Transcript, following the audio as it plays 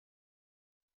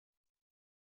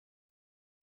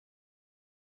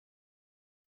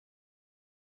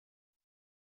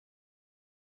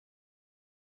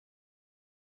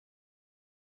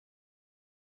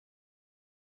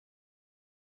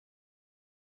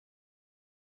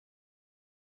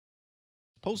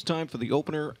Post time for the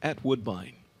opener at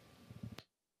Woodbine.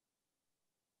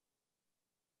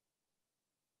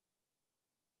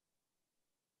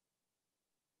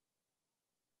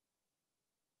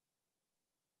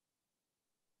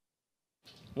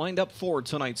 Lined up for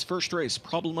tonight's first race,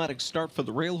 problematic start for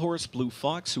the rail horse Blue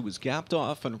Fox, who was gapped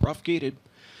off and rough-gated.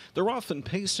 They're off and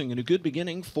pacing in a good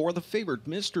beginning for the favorite,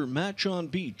 Mr. Match on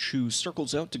Beach, who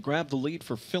circles out to grab the lead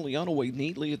for Filianaway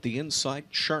neatly at the inside.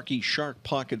 Sharky Shark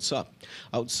pockets up.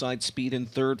 Outside speed in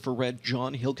third for Red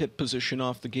John. He'll get position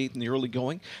off the gate in the early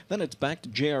going. Then it's back to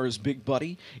JR's Big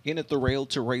Buddy in at the rail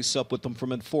to race up with them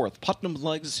from in fourth. Putnam's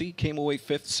Legacy came away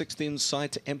fifth, sixth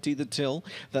inside to empty the till.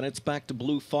 Then it's back to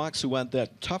Blue Fox, who had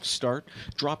that tough start.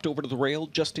 Dropped over to the rail.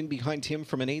 Just in behind him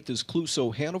from an eighth is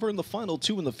Cluso Hanover. And the final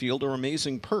two in the field are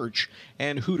Amazing Perch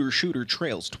and Hooter Shooter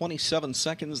trails. 27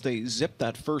 seconds, they zip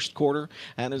that first quarter,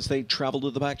 and as they travel to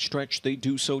the backstretch, they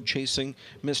do so chasing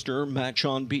Mr. Match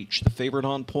on Beach. The favorite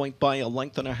on point by a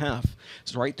length and a half.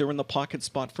 It's right there in the pocket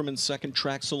spot from in second,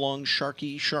 tracks along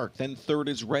Sharky Shark. Then third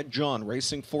is Red John.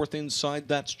 Racing fourth inside,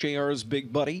 that's JR's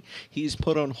Big Buddy. He's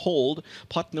put on hold.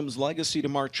 Putnam's Legacy to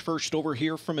march first over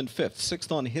here from in fifth.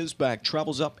 Sixth on his back,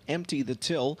 travels up empty the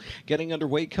till. Getting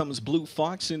underway comes Blue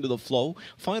Fox into the flow.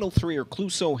 Final three are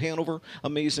Cluso Hanover,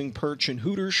 Amazing Perch, and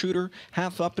Hooter Shooter.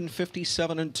 Half up in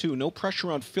 57-2. No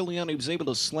pressure on Filion. He was able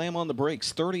to slam on the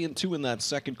brakes. 30-2 in that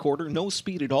second quarter. No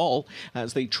speed at all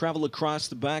as they travel across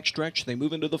the backstretch. They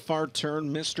move into the far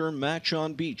turn. Mr. Match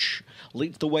on Beach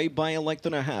leads the way by a length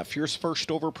and a half. Here's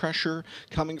first over pressure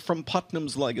coming from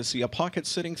Putnam's Legacy. A pocket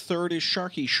sitting third is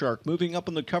Sharky Shark. Moving up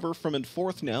in the cover from in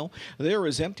fourth now. There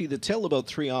is Empty the Till, about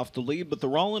three off the lead, but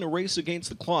they're all in a race against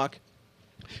the clock.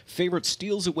 Favorite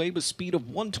steals away with speed of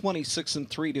 126 and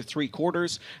 3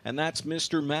 3/4, and that's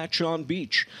Mr. Match on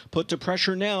Beach. Put to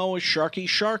pressure now as Sharky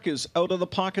Shark is out of the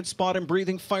pocket spot and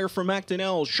breathing fire from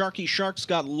Actonel. Sharky Shark's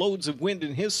got loads of wind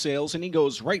in his sails, and he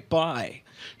goes right by.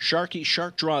 Sharky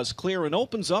Shark draws clear and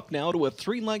opens up now to a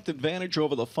 3-length advantage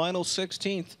over the final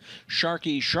 16th.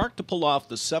 Sharky Shark to pull off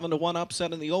the 7-1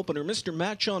 upset in the opener. Mr.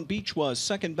 Match on Beach was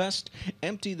second best.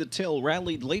 Empty the Till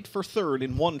rallied late for third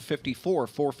in 1:54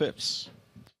 4/5.